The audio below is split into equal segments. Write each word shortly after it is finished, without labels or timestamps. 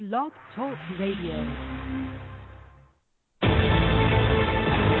Blog Talk Radio.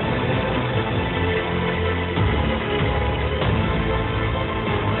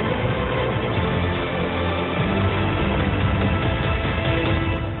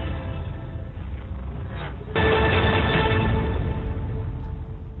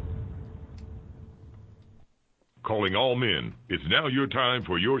 Calling all men, it's now your time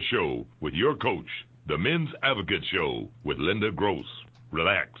for your show with your coach, the Men's Advocate Show with Linda Gross.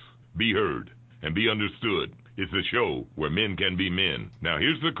 Relax, be heard, and be understood. It's a show where men can be men. Now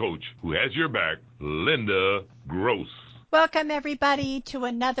here's the coach who has your back, Linda Gross. Welcome, everybody, to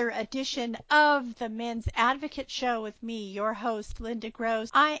another edition of the Men's Advocate Show with me, your host, Linda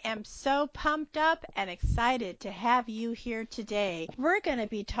Gross. I am so pumped up and excited to have you here today. We're going to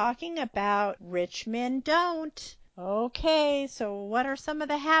be talking about rich men don't. Okay, so what are some of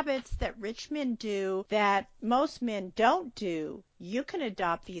the habits that rich men do that most men don't do? You can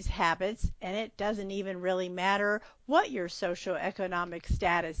adopt these habits, and it doesn't even really matter what your socioeconomic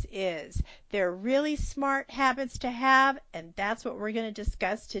status is. They're really smart habits to have, and that's what we're going to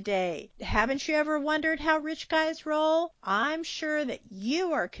discuss today. Haven't you ever wondered how rich guys roll? I'm sure that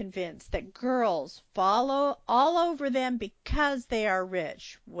you are convinced that girls follow all over them because they are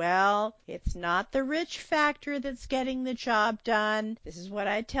rich. Well, it's not the rich factor that's getting the job done. This is what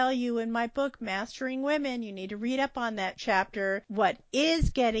I tell you in my book, Mastering Women. You need to read up on that chapter. What is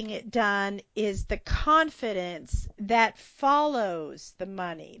getting it done is the confidence that follows the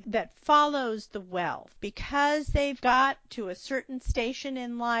money, that follows the wealth. Because they've got to a certain station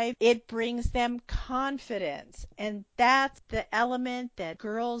in life, it brings them confidence. And that's the element that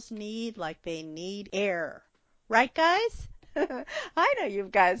girls need like they need air. Right, guys? I know you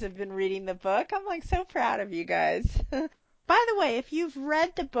guys have been reading the book. I'm like so proud of you guys. By the way, if you've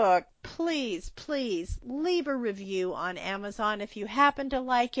read the book, please leave a review on Amazon. If you happen to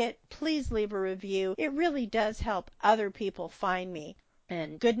like it, please leave a review. It really does help other people find me.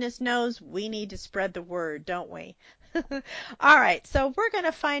 And goodness knows we need to spread the word, don't we? All right, so we're going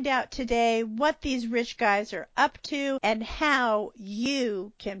to find out today what these rich guys are up to and how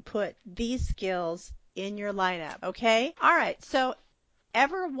you can put these skills in your lineup, okay? All right, so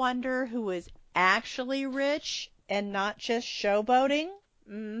ever wonder who is actually rich and not just showboating?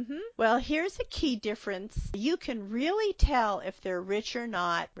 Well, here's a key difference. You can really tell if they're rich or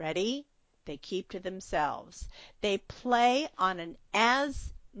not. Ready? They keep to themselves. They play on an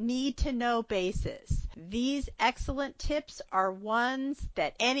as need to know basis. These excellent tips are ones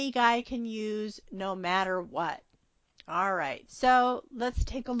that any guy can use no matter what. All right, so let's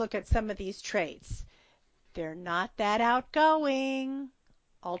take a look at some of these traits. They're not that outgoing.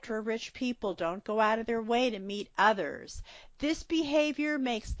 Ultra-rich people don't go out of their way to meet others. This behavior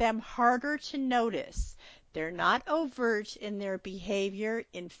makes them harder to notice. They're not overt in their behavior.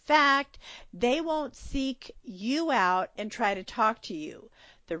 In fact, they won't seek you out and try to talk to you.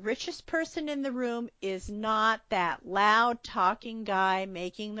 The richest person in the room is not that loud talking guy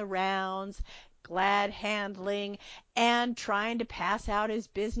making the rounds, glad handling, and trying to pass out his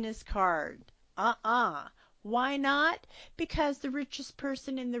business card. Why not? Because the richest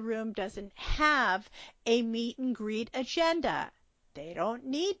person in the room doesn't have a meet and greet agenda. They don't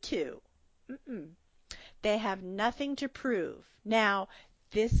need to. They have nothing to prove. Now,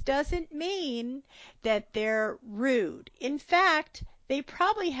 this doesn't mean that they're rude. In fact, they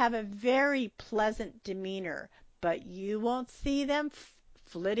probably have a very pleasant demeanor, but you won't see them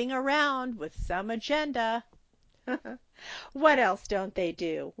flitting around with some agenda. What else don't they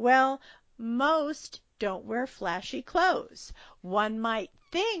do? Well, most don't wear flashy clothes. One might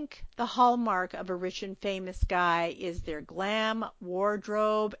think the hallmark of a rich and famous guy is their glam,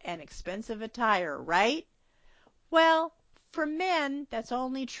 wardrobe, and expensive attire, right? Well, for men, that's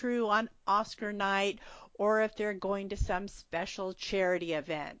only true on Oscar night or if they're going to some special charity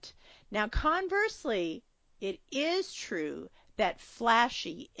event. Now, conversely, it is true that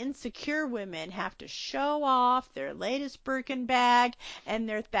flashy, insecure women have to show off their latest Birkin bag and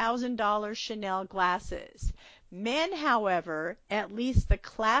their $1,000 Chanel glasses. Men, however, at least the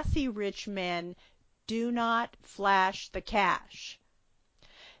classy rich men, do not flash the cash.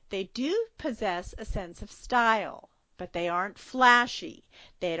 They do possess a sense of style, but they aren't flashy.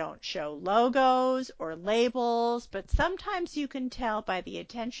 They don't show logos or labels, but sometimes you can tell by the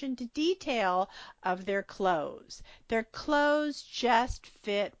attention to detail of their clothes. Their clothes just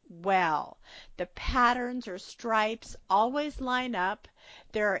fit well. The patterns or stripes always line up.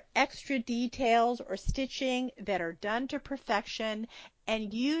 There are extra details or stitching that are done to perfection,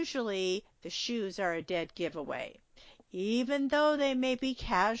 and usually the shoes are a dead giveaway. Even though they may be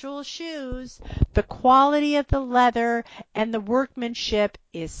casual shoes, the quality of the leather and the workmanship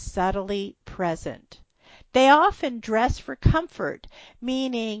is subtly present. They often dress for comfort,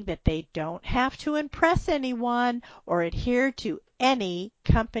 meaning that they don't have to impress anyone or adhere to any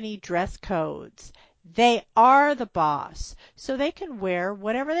company dress codes. They are the boss, so they can wear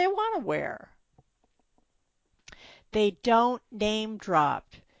whatever they want to wear. They don't name drop.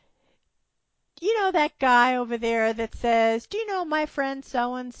 You know that guy over there that says, "Do you know my friend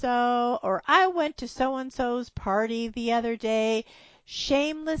so and so?" Or "I went to so and so's party the other day."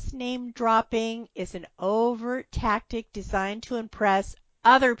 Shameless name dropping is an overt tactic designed to impress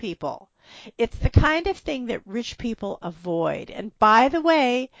other people. It's the kind of thing that rich people avoid. And by the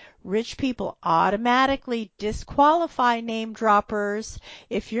way, rich people automatically disqualify name droppers.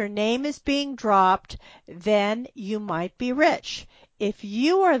 If your name is being dropped, then you might be rich. If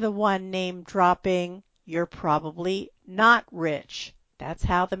you are the one name dropping, you're probably not rich. That's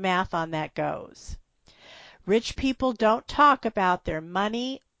how the math on that goes. Rich people don't talk about their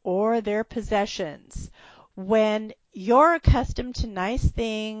money or their possessions. When you're accustomed to nice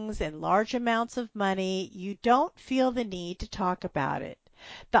things and large amounts of money, you don't feel the need to talk about it.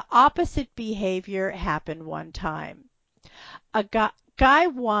 The opposite behavior happened one time. Guy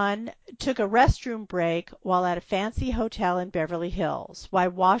 1 took a restroom break while at a fancy hotel in Beverly Hills. While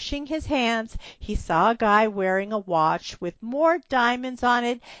washing his hands, he saw a guy wearing a watch with more diamonds on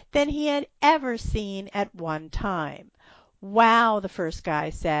it than he had ever seen at one time. "Wow," the first guy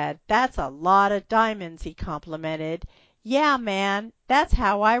said. "That's a lot of diamonds," he complimented. "Yeah, man, that's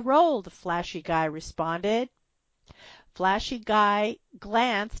how I roll," the flashy guy responded. Flashy Guy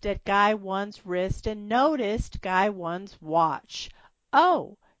glanced at Guy 1's wrist and noticed Guy 1's watch.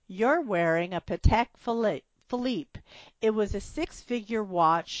 "Oh, you're wearing a Patek Philippe. It was a six-figure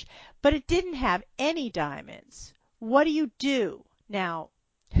watch, but it didn't have any diamonds. What do you do?" Now,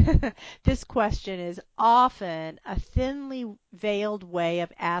 this question is often a thinly veiled way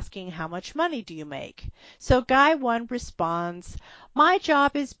of asking how much money do you make. So Guy 1 responds, "My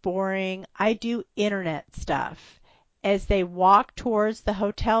job is boring. I do internet stuff." As they walked towards the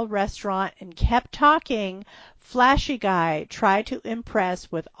hotel restaurant and kept talking, Flashy Guy tried to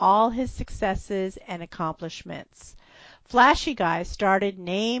impress with all his successes and accomplishments. Flashy Guy started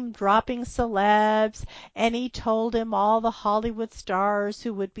name-dropping celebs, and he told him all the Hollywood stars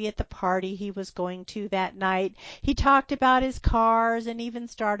who would be at the party he was going to that night. He talked about his cars and even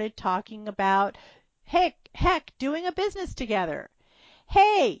started talking about, heck, doing a business together.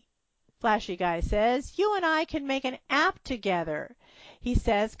 "Hey," Flashy Guy says, "you and I can make an app together." He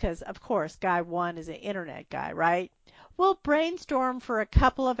says, because of course Guy 1 is an internet guy, right? "We'll brainstorm for a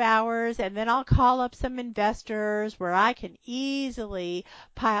couple of hours and then I'll call up some investors where I can easily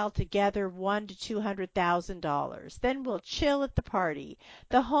pile together $100,000 to $200,000. Then we'll chill at the party.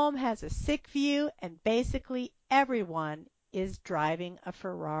 The home has a sick view and basically everyone is driving a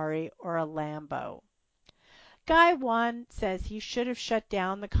Ferrari or a Lambo." Guy 1 says he should have shut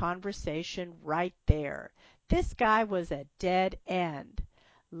down the conversation right there. This guy was a dead end.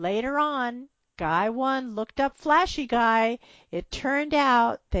 Later on, Guy 1 looked up Flashy Guy. It turned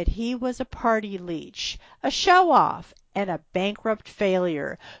out that he was a party leech, a show-off, and a bankrupt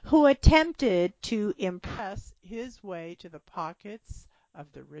failure who attempted to impress his way to the pockets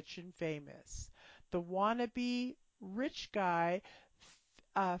of the rich and famous. The wannabe rich guy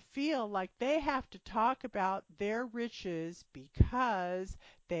feel like they have to talk about their riches because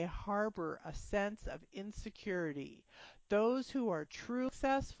they harbor a sense of insecurity. Those who are truly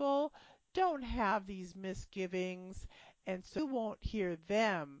successful don't have these misgivings, and so you won't hear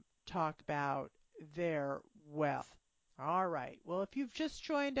them talk about their wealth. All right. Well, if you've just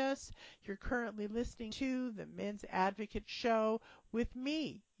joined us, you're currently listening to the Men's Advocate Show with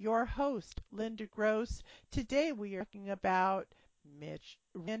me, your host, Linda Gross. Today we are talking about Mitch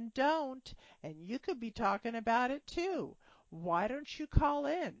and don't, and you could be talking about it too. Why don't you call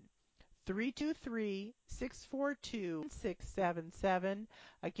in? 323-642-1677.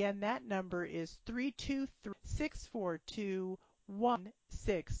 Again, that number is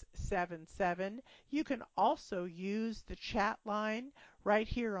 323-642-1677. You can also use the chat line right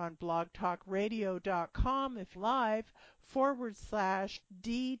here on blogtalkradio.com if live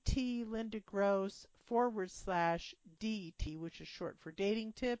 /DT Linda Gross /DT, which is short for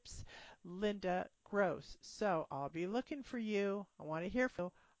Dating Tips, Linda Gross. So I'll be looking for you. I want to hear from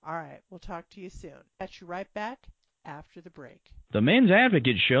you. All right, we'll talk to you soon. Catch you right back after the break. The Men's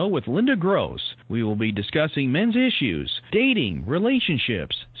Advocate Show with Linda Gross. We will be discussing men's issues, dating,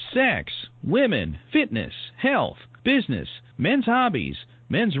 relationships, sex, women, fitness, health, business, men's hobbies,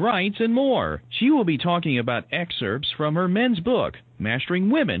 men's rights, and more. She will be talking about excerpts from her men's book, Mastering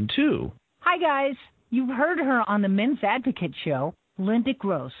Women, too. Hi, guys. You've heard her on the Men's Advocate Show. Linda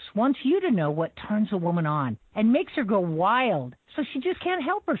Gross wants you to know what turns a woman on and makes her go wild, so she just can't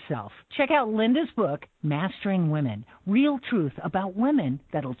help herself. Check out Linda's book, Mastering Women, Real Truth About Women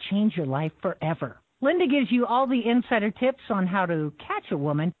That'll Change Your Life Forever. Linda gives you all the insider tips on how to catch a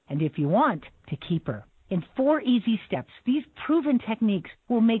woman and, if you want, to keep her. In 4 easy steps, these proven techniques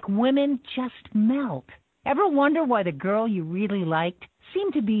will make women just melt. Ever wonder why the girl you really liked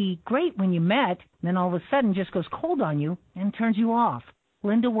seemed to be great when you met, then all of a sudden just goes cold on you and turns you off?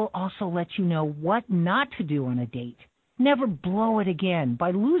 Linda will also let you know what not to do on a date. Never blow it again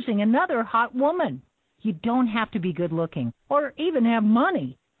by losing another hot woman. You don't have to be good looking or even have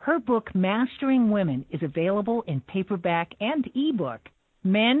money. Her book, Mastering Women, is available in paperback and ebook.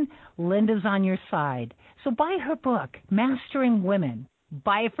 Men, Linda's on your side. So buy her book, Mastering Women.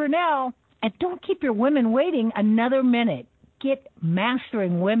 Buy it for now. And don't keep your women waiting another minute. Get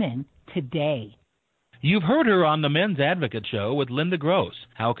Mastering Women today. You've heard her on the Men's Advocate Show with Linda Gross.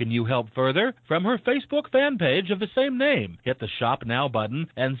 How can you help further? From her Facebook fan page of the same name. Hit the Shop Now button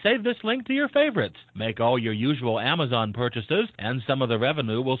and save this link to your favorites. Make all your usual Amazon purchases, and some of the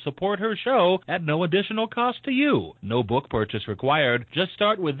revenue will support her show at no additional cost to you. No book purchase required. Just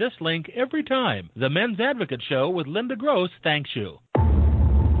start with this link every time. The Men's Advocate Show with Linda Gross thanks you.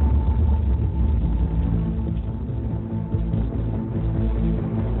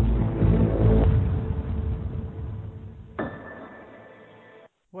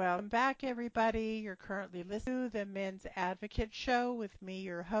 Welcome back, everybody. You're currently listening to the Men's Advocate Show with me,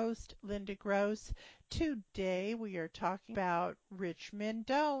 your host, Linda Gross. Today we are talking about rich men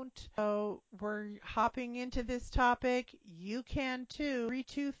don't. So we're hopping into this topic. You can too.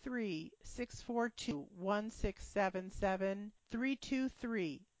 323-642-1677.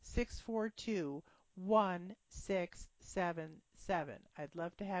 323-642-1677. I'd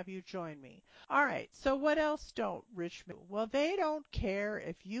love to have you join me. All right, so what else don't rich men do? Well, they don't care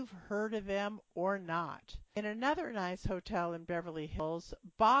if you've heard of them or not. In another nice hotel in Beverly Hills,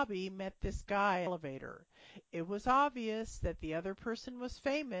 Bobby met this guy in the elevator. It was obvious that the other person was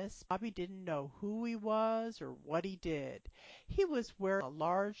famous. Bobby didn't know who he was or what he did. He was wearing a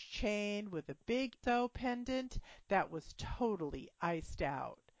large chain with a big toe pendant that was totally iced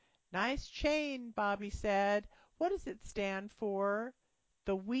out. Nice chain, Bobby said. What does it stand for?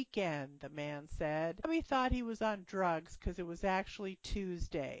 The weekend, the man said. Bobby thought he was on drugs because it was actually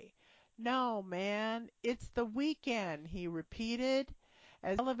Tuesday. No, man, it's the weekend, he repeated.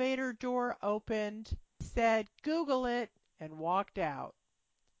 As the elevator door opened, he said, Google it, and walked out.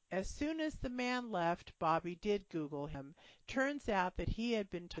 As soon as the man left, Bobby did Google him. Turns out that he had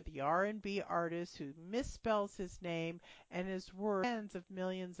been to the R&B artist who misspells his name and is worth tens of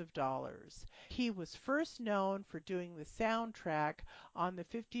millions of dollars. He was first known for doing the soundtrack on the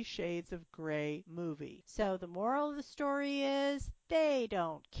 50 Shades of Grey movie. So the moral of the story is, they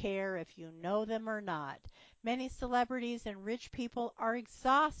don't care if you know them or not. Many celebrities and rich people are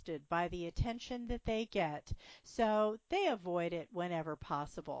exhausted by the attention that they get, so they avoid it whenever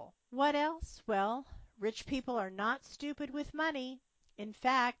possible. What else? Well, rich people are not stupid with money. In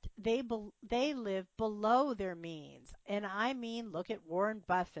fact, they live below their means. And I mean, look at Warren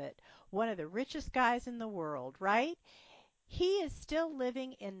Buffett, one of the richest guys in the world, right? He is still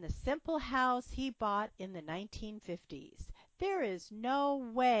living in the simple house he bought in the 1950s. There is no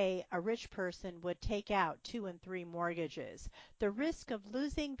way a rich person would take out 2 and 3 mortgages. The risk of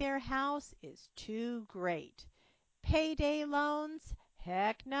losing their house is too great. Payday loans?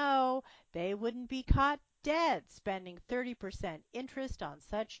 Heck no. They wouldn't be caught dead spending 30% interest on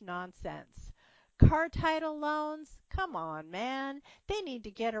such nonsense. Car title loans? Come on, man. They need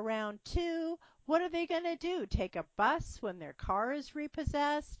to get around too. What are they going to do? Take a bus when their car is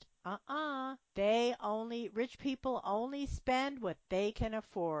repossessed? Rich people only spend what they can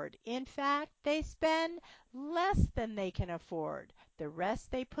afford. In fact, they spend less than they can afford. The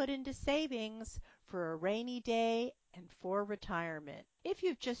rest they put into savings for a rainy day and for retirement. If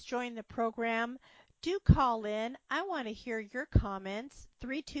you've just joined the program, do call in. I want to hear your comments.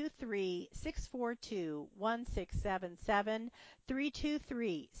 323-642-1677,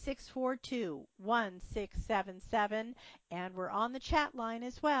 323-642-1677, and we're on the chat line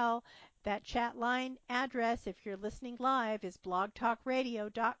as well. That chat line address, if you're listening live, is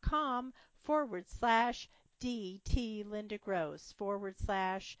blogtalkradio.com/DT Linda Gross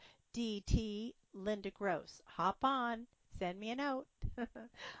 /DT Linda Gross. Hop on. Send me a note.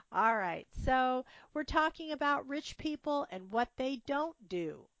 All right, so we're talking about rich people and what they don't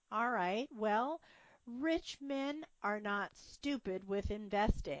do. All right, well, Rich men are not stupid with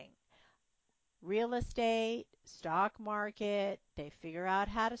investing. Real estate, stock market, they figure out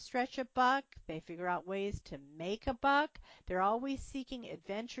how to stretch a buck, they figure out ways to make a buck. They're always seeking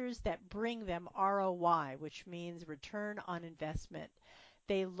adventures that bring them ROI, which means return on investment.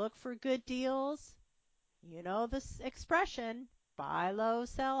 They look for good deals. You know this expression, buy low,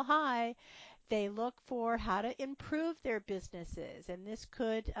 sell high. They look for how to improve their businesses, and this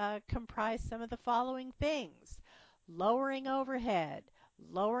could comprise some of the following things: lowering overhead,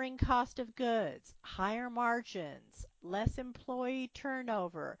 lowering cost of goods, higher margins, less employee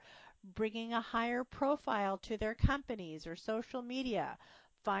turnover, bringing a higher profile to their companies or social media,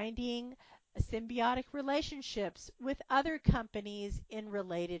 finding symbiotic relationships with other companies in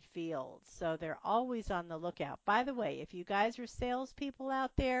related fields. So they're always on the lookout. By the way, if you guys are salespeople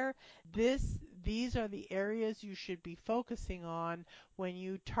out there, these are the areas you should be focusing on when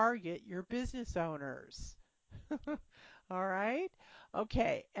you target your business owners. All right?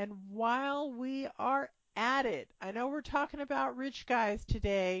 Okay, and while we are at it, I know we're talking about rich guys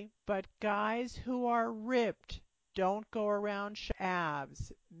today, but guys who are ripped don't go around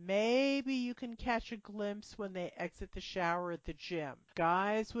abs. Maybe you can catch a glimpse when they exit the shower at the gym.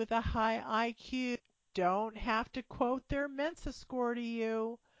 Guys with a high IQ don't have to quote their Mensa score to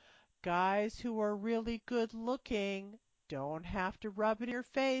you. Guys who are really good looking don't have to rub it in your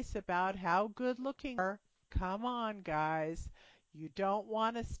face about how good looking you are. Come on, guys. You don't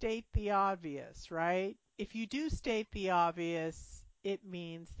want to state the obvious, right? If you do state the obvious, it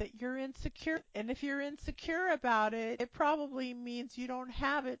means that you're insecure. And if you're insecure about it, it probably means you don't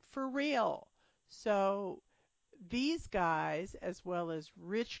have it for real. So these guys, as well as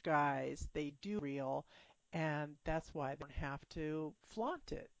rich guys, they do real, and that's why they don't have to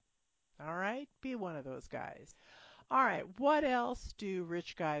flaunt it. All right? Be one of those guys. All right, what else do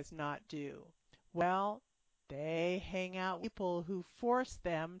rich guys not do? Well, they hang out with people who force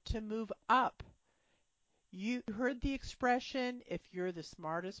them to move up. You heard the expression, if you're the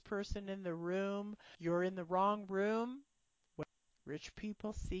smartest person in the room, you're in the wrong room. Well, rich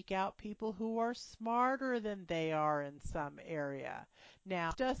people seek out people who are smarter than they are in some area.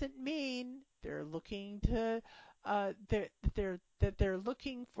 Now, this doesn't mean they're looking to they're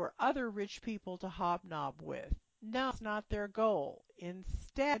looking for other rich people to hobnob with. No, it's not their goal.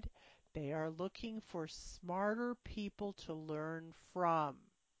 Instead, they are looking for smarter people to learn from.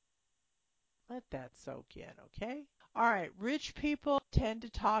 Let that soak in, okay? All right, rich people tend to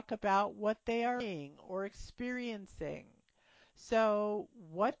talk about what they are seeing or experiencing. So,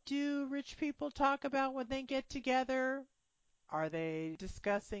 what do rich people talk about when they get together? Are they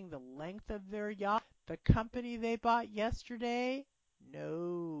discussing the length of their yacht, the company they bought yesterday?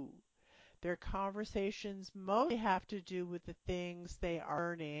 No. Their conversations mostly have to do with the things they are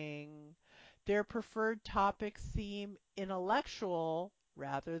learning. Their preferred topics seem intellectual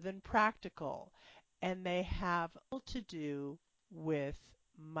rather than practical, and they have little to do with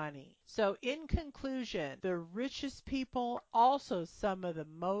money. So in conclusion, the richest people are also some of the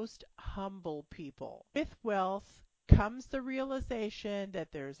most humble people. With wealth comes the realization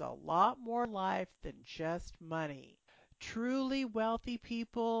that there's a lot more life than just money. Truly wealthy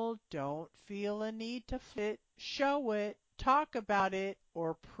people don't feel a need to show it, talk about it,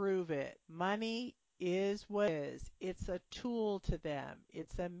 or prove it. Money is what it is. It's a tool to them.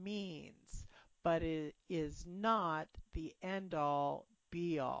 It's a means, but it is not the end all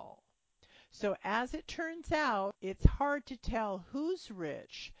be all. So as it turns out, it's hard to tell who's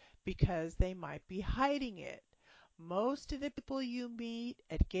rich because they might be hiding it. Most of the people you meet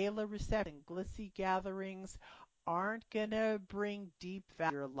at gala receptions and glissy gatherings aren't going to bring deep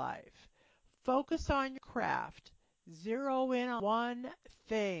value to your life. Focus on your craft. Zero in on one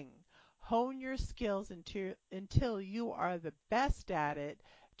thing. Hone your skills until you are the best at it.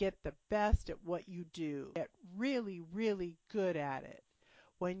 Get the best at what you do. Get really, really good at it.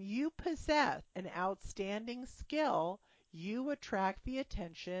 When you possess an outstanding skill, you attract the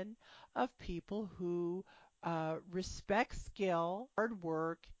attention of people who respect skill, hard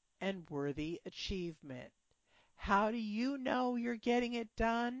work, and worthy achievement. How do you know you're getting it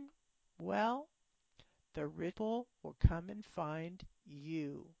done? Well, the rich people will come and find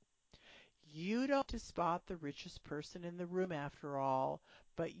you. You don't need to spot the richest person in the room after all,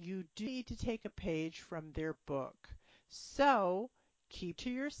 but you do need to take a page from their book. So, keep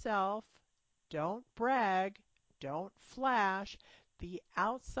to yourself, don't brag, don't flash. The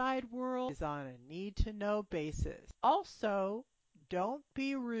outside world is on a need-to-know basis. Also, don't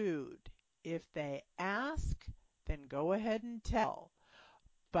be rude. If they ask, then go ahead and tell.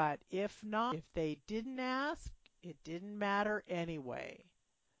 But if not, if they didn't ask, it didn't matter anyway.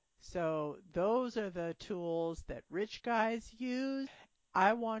 So those are the tools that rich guys use.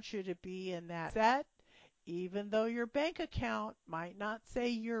 I want you to be in that set. Even though your bank account might not say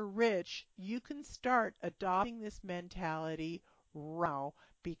you're rich, you can start adopting this mentality now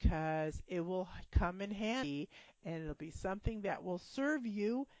because it will come in handy and it'll be something that will serve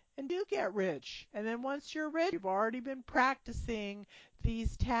you and do get rich. And then once you're rich, you've already been practicing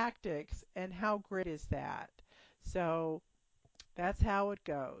these tactics, and how great is that? So that's how it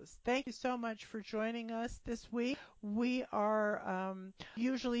goes. Thank you so much for joining us this week. We are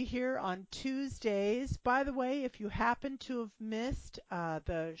usually here on Tuesdays. By the way, if you happen to have missed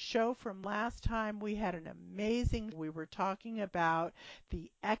the show from last time, we had an amazing. We were talking about the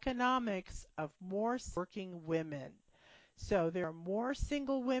economics of more working women. So there are more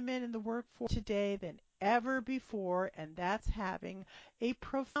single women in the workforce today than ever before, and that's having a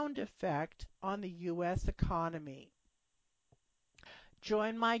profound effect on the U.S. economy.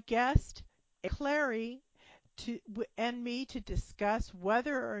 Join my guest, Clary, and me to discuss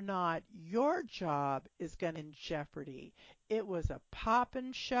whether or not your job is going in jeopardy. It was a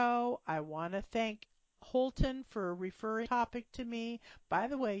poppin' show. I want to thank Holton for referring the topic to me. By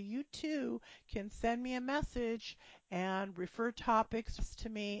the way, you too can send me a message and refer topics to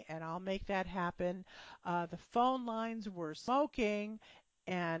me, and I'll make that happen. The phone lines were smoking,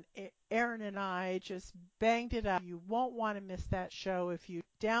 and Aaron and I just banged it up. You won't want to miss that show if you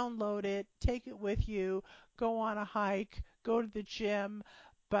download it, take it with you, go on a hike, go to the gym,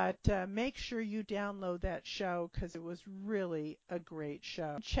 but make sure you download that show because it was really a great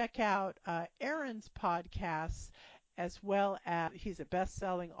show. Check out Aaron's podcasts as well as he's a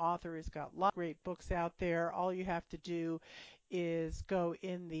best-selling author. He's got lots of great books out there. All you have to do is go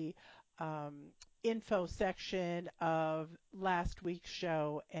in the info section of last week's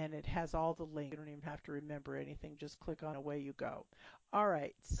show, and it has all the links. You don't even have to remember anything. Just click on away you go. All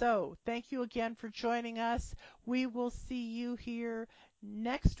right. So thank you again for joining us. We will see you here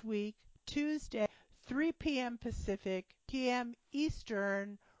next week, Tuesday, 3 p.m. Pacific, p.m.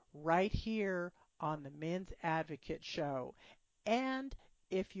 Eastern, right here on the Men's Advocate Show. And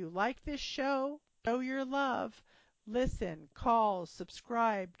if you like this show, show your love. Listen, call,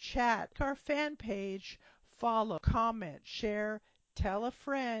 subscribe, chat, our fan page, follow, comment, share, tell a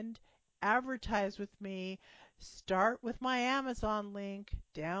friend, advertise with me, start with my Amazon link,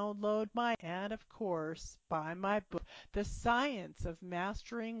 download and of course, buy my book, The Science of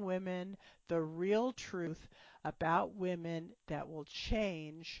Mastering Women, The Real Truth About Women That Will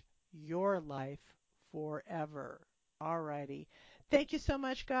Change Your Life Forever. Alrighty. Thank you so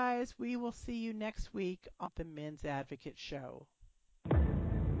much, guys. We will see you next week on the Men's Advocate Show.